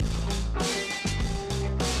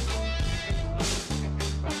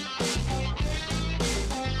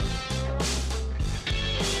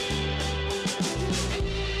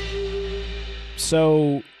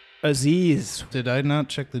So Aziz, Did I not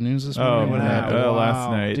check the news this morning? Oh, What happened? wow.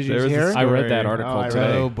 last night. Did you There was hear a it? I read story. that article I read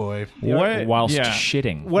today. Oh boy! What? Whilst Yeah.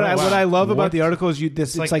 shitting. what I love about What? the article is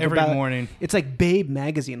It's like like every about, morning. It's like Babe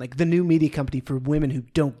magazine, like the new media company for women who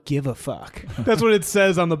don't give a fuck. That's what it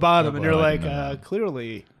says on the bottom, and you're like,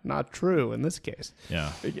 clearly not true in this case.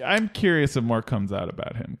 Yeah. I'm curious if more comes out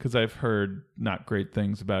about him because I've heard not great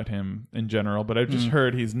things about him in general, but I've just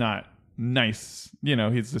heard he's not nice.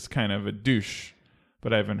 He's just kind of a douche.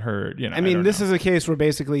 But I haven't heard. I mean, this is a case where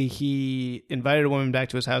basically he invited a woman back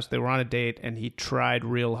to his house. They were on a date, and he tried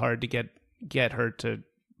real hard to get her to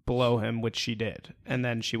blow him, which she did, and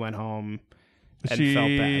then she went home and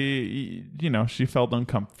felt bad. She felt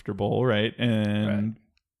uncomfortable, right? And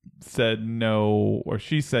said no, or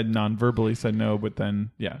she said non-verbally said no, but then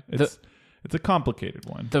it's a complicated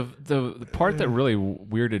one. The part that really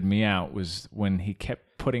weirded me out was when he kept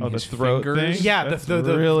putting his the throat fingers. thing? Yeah, That's the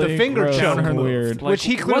really finger gross choke and move, weird. which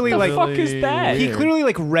he clearly what the like. fuck is that? He weird. clearly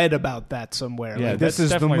like read about that somewhere. Yeah, like, this that's is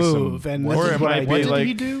the definitely some- move, and or this it is what might I be What did. did like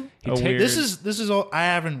he do? a weird- This is all. I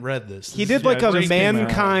haven't read this. He did like a just came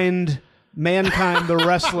out. mankind, the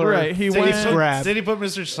wrestler. Right, he face went- grab. Did he put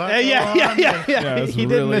Mr. Sacco Yeah, on? it's He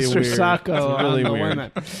did really Mr. weird. Sacco It's really on the weird.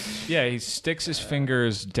 women. Yeah, he sticks his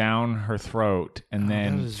fingers down her throat and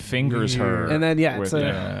then is fingers her. And then with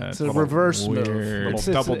it's a reverse move. weird. It's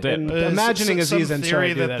double dip. and Is imagining some Aziz Ansari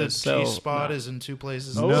theory do that that the is so. G-spot is in two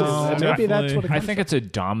places. Oh, No, maybe that's what it I comes think it's a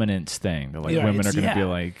dominance thing. That like Yeah, women are it's- going to be yeah.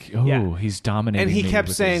 like, oh, Yeah. he's dominating. And he me kept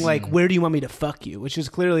with saying his- like, "Where do you want me to fuck you?" Which is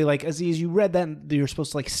clearly like, Aziz, you read that. You're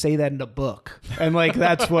supposed to like say that in a book, and like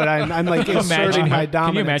that's what I'm like Can you inserting my dominance.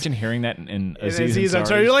 Can you imagine hearing that in And Aziz Aziz Ansari's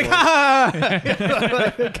Ansari, you're like, voice?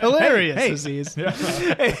 ha! Hilarious, Hey. Aziz.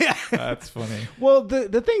 That's funny. Well,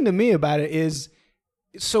 the thing to me about it is,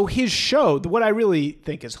 so his show, what I really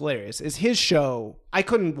think is hilarious is his show. I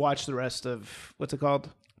couldn't watch the rest of, what's it called?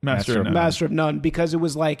 Master of None. Master of None, because it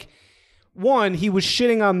was like, one, he was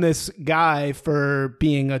shitting on this guy for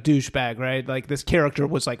being a douchebag, right? Like this character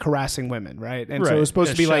was like harassing women, right? And so it Right. was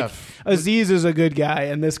supposed to be Chef. like Aziz is a good guy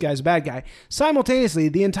and this guy's a bad guy. Simultaneously,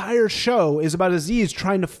 the entire show is about Aziz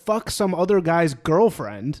trying to fuck some other guy's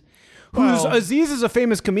girlfriend. Aziz is a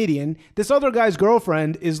famous comedian. This other guy's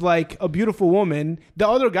girlfriend is like a beautiful woman. The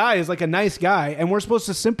other guy is like a nice guy, and we're supposed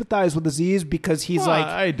to sympathize with Aziz because he's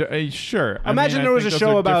Sure. Imagine I there was think a those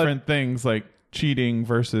show are about- different things like cheating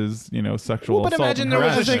versus sexual Well, but assault imagine and there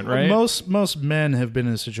was a harassment, thing- right? Most men have been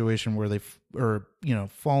in a situation where they are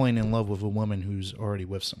falling in love with a woman who's already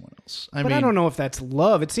with someone else. I don't know if that's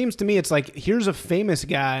love. It seems to me it's like, here's a famous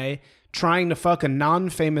guy trying to fuck a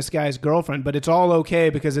non-famous guy's girlfriend, but it's all okay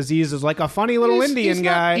because Aziz is like a funny little Indian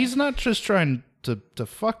guy. He's not just trying to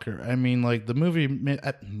fuck her. I mean, like the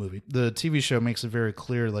the TV show makes it very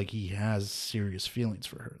clear, like he has serious feelings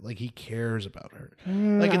for her. Like he cares about her.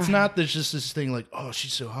 Like it's not just this thing like, oh,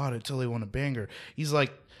 she's so hot, I totally want to bang her. He's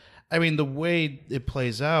like, I mean, the way it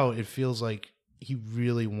plays out, it feels like he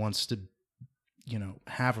really wants to,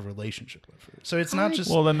 have a relationship with her. So it's not just.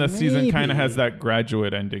 Well, then the season kind Maybe. of has that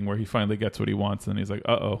graduate ending where he finally gets what he wants, and he's like,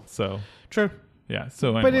 "Uh-oh." So true. yeah.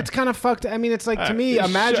 So But anyway. it's kind of fucked. I mean, it's like, to me, sure,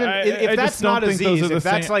 imagine I if just that's don't not think those Aziz, are the if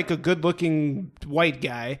that's same- like a good-looking white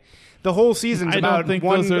guy, the whole season's I don't about think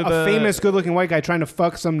one those are a the- famous good-looking white guy trying to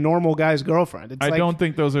fuck some normal guy's girlfriend. It's I like, don't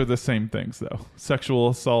think those are the same things, though. Sexual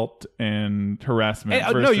assault and harassment.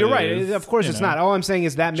 No, you're right. versus, Of course, it's not. All I'm saying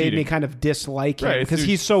is that made me cheating. kind of dislike him Right, because dude.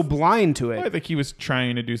 he's so blind to I it. think he was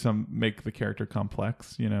trying to make the character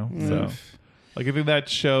complex, So, like, I think that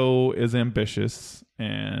show is ambitious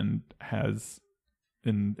and has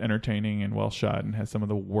entertaining and well shot and has some of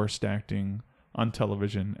the worst acting on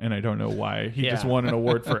television, and I don't know why he just Yeah. won an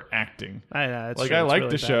award for acting. I know, it's Like true. I It's like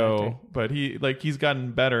really the bad show, acting. but he's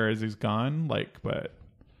gotten better as he's gone. But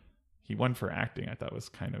he won for acting. I thought was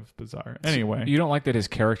kind of bizarre. Anyway, You don't like that his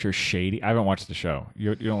character's shady? I haven't watched the show.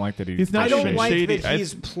 You don't like that He's not I don't shady. like Shady. that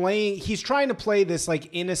he's playing. He's trying to play this like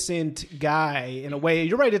innocent guy in a way.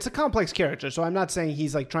 You're right. It's a complex character, so I'm not saying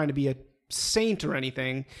he's like trying to be a saint or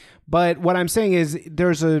anything. But what I'm saying is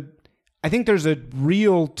I think there's a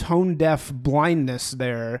real tone deaf blindness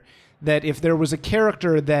there. That if there was a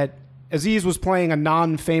character that Aziz was playing a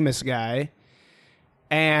non-famous guy,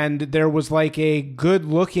 and there was like a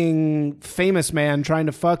good-looking famous man trying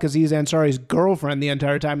to fuck Aziz Ansari's girlfriend the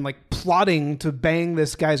entire time, like plotting to bang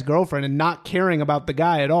this guy's girlfriend and not caring about the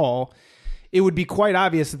guy at all, it would be quite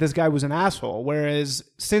obvious that this guy was an asshole. Whereas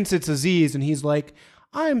since it's Aziz and he's like,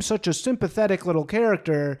 I'm such a sympathetic little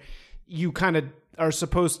character, you kind of are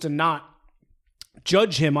supposed to not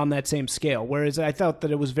judge him on that same scale. Whereas I felt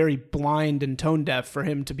that it was very blind and tone deaf for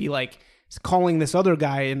him to be like calling this other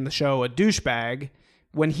guy in the show a douchebag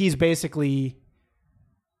when he's basically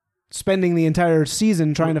spending the entire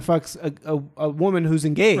season trying to fuck a woman who's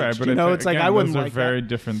engaged. Right, but it's like I wouldn't those are like very that.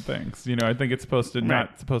 different things. I think it's supposed to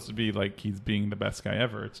not supposed to be like he's being the best guy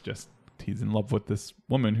ever. It's just he's in love with this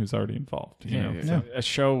woman who's already involved. A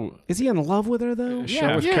show. Is he in love with her though? A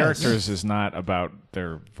show with characters is not about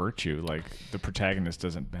their virtue. Like the protagonist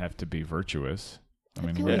doesn't have to be virtuous. I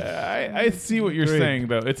mean, I see what you're saying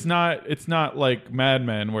though. It's not like Mad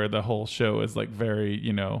Men where the whole show is like very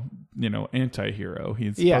anti-hero.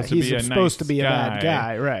 He's supposed to be a bad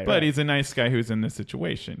guy, right? But he's a nice guy who's in this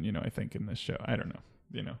situation. I think in this show, I don't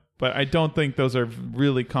know. But I don't think those are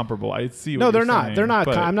really comparable. I see. What they're you're not. saying, They're not.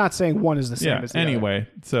 but- I'm not saying one is the same as the Anyway,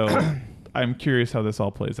 so I'm curious how this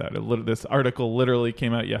all plays out. This article literally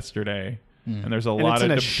came out yesterday. And there's a other. lot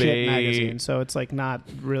And of it's in a debate. shit magazine, so it's like not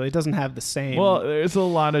really. It doesn't have the same. Well, there's a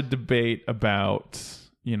lot of debate about,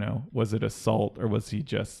 was it assault or was he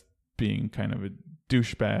just being kind of a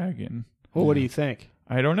douchebag? And what do you think?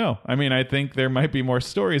 I don't know. I mean, I think there might be more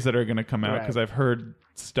stories that are going to come out because I've heard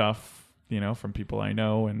stuff, from people I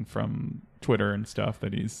know and from Twitter and stuff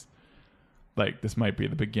that he's like, this might be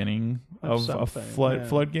the beginning of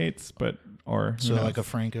floodgates, so like a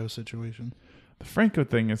Franco situation. The Franco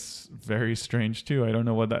thing is very strange too. I don't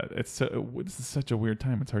know what that. This is such a weird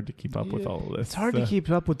time. It's hard to keep up with all of this. It's hard to keep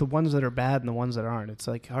up with the ones that are bad and the ones that aren't. It's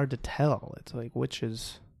like hard to tell. It's like which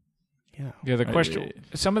is, Yeah, the question.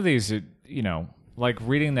 Some of these, like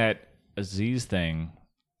reading that Aziz thing.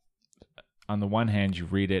 On the one hand, you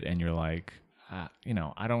read it and you're like,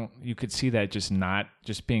 I don't. You could see that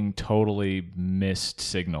just being totally missed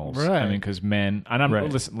signals. Right. I mean, because men, and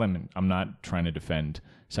I'm not trying to defend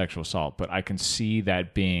sexual assault, but I can see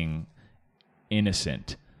that being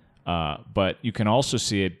innocent. But you can also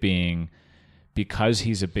see it being because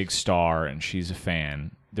he's a big star and she's a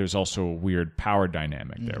fan. There's also a weird power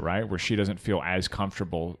dynamic there, right? Where she doesn't feel as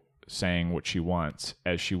comfortable saying what she wants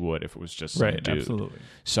as she would if it was just some dude. Absolutely.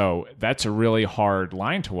 So that's a really hard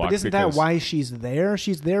line to walk. But isn't that why she's there?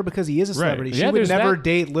 She's there because he is a celebrity. She Yeah, would never that.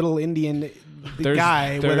 date little Indian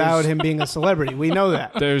guy without him being a celebrity. We know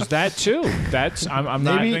that. There's that too. That's I'm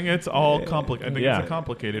not. I think it's all complicated. I think it's a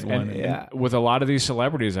complicated one. And with a lot of these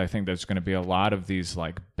celebrities, I think there's going to be a lot of these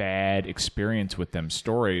like bad experience with them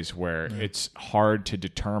stories where it's hard to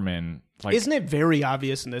determine. Like, Isn't it very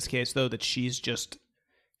obvious in this case though that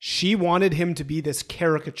she wanted him to be this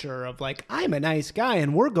caricature of like, I'm a nice guy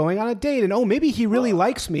and we're going on a date and maybe he really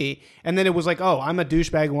likes me. And then it was like, I'm a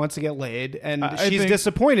douchebag who wants to get laid. And she's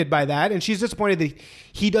disappointed by that. And she's disappointed that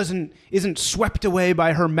he isn't swept away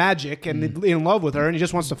by her magic and in love with her and he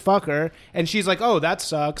just wants to fuck her. And she's like, that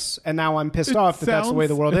sucks. And now I'm pissed off that that's the way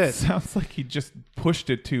the world is. It sounds like he just pushed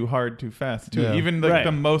it too hard, too fast. Too. Yeah. Even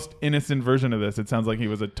the most innocent version of this, it sounds like he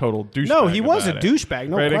was a total douchebag. No, he was a about it. douchebag.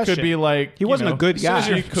 No right? question. It could be like he wasn't a good as soon as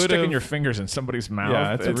guy. you're sticking your fingers in somebody's mouth.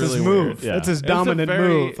 Yeah, it's It's really his move. weird. Yeah. That's his It's a dominant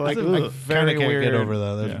move. Like, Like, very Can't weird. get over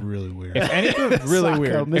that. That's really weird. If any, really Sacco,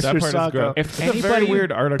 weird. Mr. That part Sacco. is gross. if It's a very anybody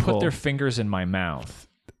weird article. put their fingers in my mouth,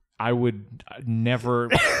 I would never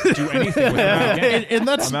do anything with them again. And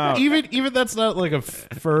that's I'm out. even that's not like a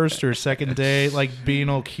first or second date, like being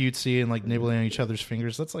all cutesy and like nibbling on each other's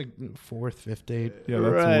fingers. That's like fourth, fifth date. Yeah,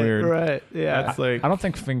 that's weird. Right. Yeah. That's like I don't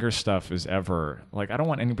think finger stuff is ever like I don't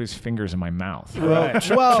want anybody's fingers in my mouth. Right.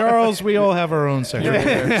 Charles, we all have our own sexual.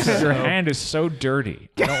 Your hand is so dirty.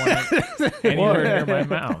 I don't want it anywhere near my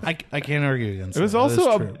mouth. I can't argue against it was that.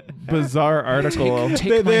 also That's a true. bizarre article.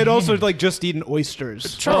 They had also like just eaten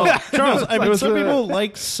oysters. Charles, I mean, was some a- people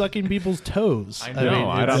like sucking people's toes. I know.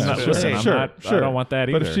 I don't know. it's- Listen, I'm not- I don't want that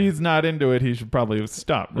But either. if she's not into it, he should probably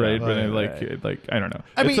stop, right? But Right, like I don't know.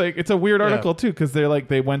 I It's mean- like it's a weird article too because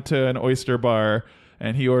they went to an oyster bar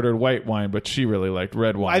and he ordered white wine, but she really liked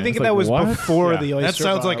red wine. I think It's that like, was what? before Yeah. the oyster. That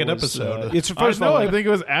sounds bar like an was, episode. It's first of No, all, I think it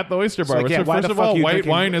was at the oyster bar. like, Which yeah, why first the of fuck all, you white drinking-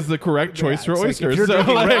 wine is the correct choice for it's like, if oysters. you're So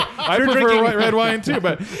drinking like, red- I if you're prefer drinking- red wine too.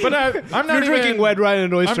 But I'm if not you're even drinking red wine at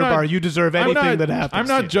an oyster I'm not- bar, you deserve anything that happens. I'm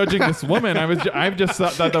not judging this woman. I've just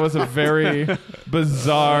thought that was a very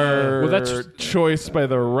bizarre choice by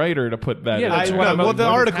the writer to put that. Yeah, in that's there. what I'm- well, the What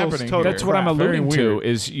is article's happening total here? That's what I'm crap. Very alluding to. weird.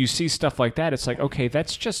 Is you see stuff like that? It's like, okay,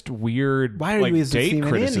 that's just weird. Why are like, we as date even in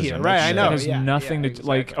criticism? here? Right, I know. That has Yeah, nothing yeah, to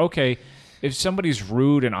like. Okay, if somebody's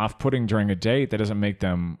rude and off-putting during a date, that doesn't make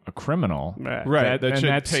them a criminal. Right, that and should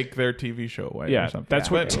that's- take their TV show away. Yeah, or something. that's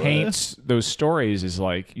what But- taints those stories. Is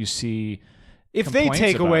like you see. If they complaints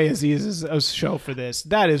take about away it. Aziz's show for this,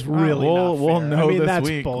 that is really we'll not fair. know I mean, this that's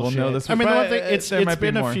week. bullshit. We'll know this I week. mean, the one But, thing, it's there might be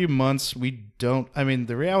been a more. few months. We don't. I mean,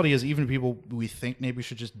 the reality is, even people we think maybe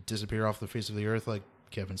should just disappear off the face of the earth, like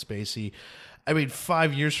Kevin Spacey. I mean,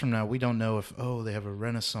 5 years from now, we don't know if, they have a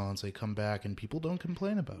renaissance, they come back, and people don't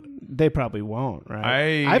complain about it. They probably won't,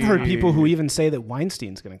 right? I've heard people who even say that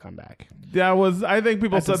Weinstein's going to come back. I think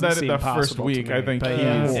people said that in the first week. Me, I think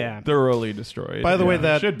he's thoroughly destroyed. By the way,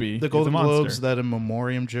 that should be the Golden Globes, that in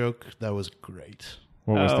memoriam joke, that was great.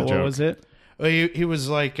 What was the joke? What was it? He was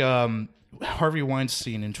like, Harvey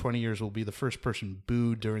Weinstein in 20 years will be the first person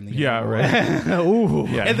booed during the right. Ooh.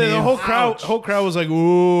 Yeah, and then the whole crowd was like,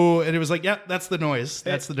 ooh, and it was like, yeah, that's the noise.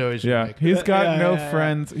 That's the noise. Yeah, he's got no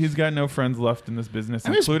friends. He's got no friends left in this business,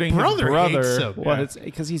 including his brother. Hates him. Well, it's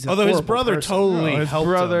because he's although his brother person. totally his helped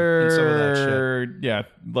brother, him in some of that shit. Yeah,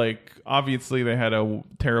 like obviously they had a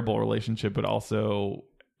terrible relationship, but also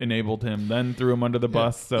enabled him, then threw him under the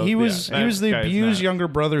bus. So he was the abused younger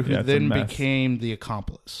brother who then became the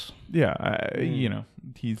accomplice. Yeah,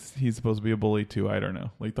 he's supposed to be a bully too. I don't know.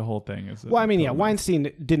 Like the whole thing is. Well, I mean,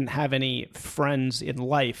 Weinstein didn't have any friends in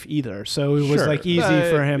life either, so it was like easy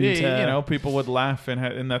for him to. People would laugh,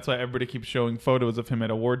 and that's why everybody keeps showing photos of him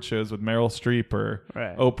at award shows with Meryl Streep or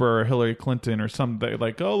Oprah or Hillary Clinton or something.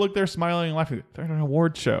 Like, oh look, they're smiling and laughing. They're at an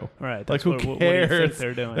award show, right? Like, who cares? What do you think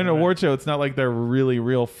they're doing? They're at an award show. It's not like they're really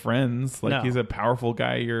real friends. Like he's a powerful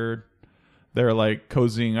guy. They're like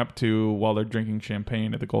cozying up to while they're drinking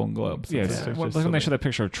champagne at the Golden Globes. Yeah, when they show that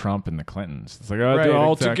picture of Trump and the Clintons, it's like, they're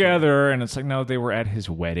all together, and it's like, no, they were at his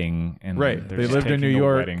wedding, and they lived in New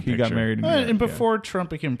York. He got married in New York. And before Trump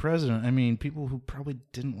became president, I mean, people who probably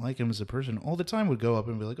didn't like him as a person all the time would go up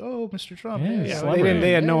and be like, "Oh, Mr. Trump."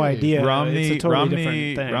 They had no idea. Romney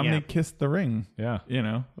Romney kissed the ring. Yeah,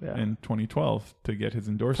 in 2012 to get his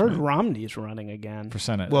endorsement. Heard Romney's running again for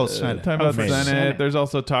Senate. Well, Senate. Talking about Senate. There's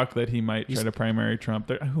also talk that he might try to primary Trump.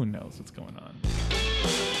 Who knows what's going on?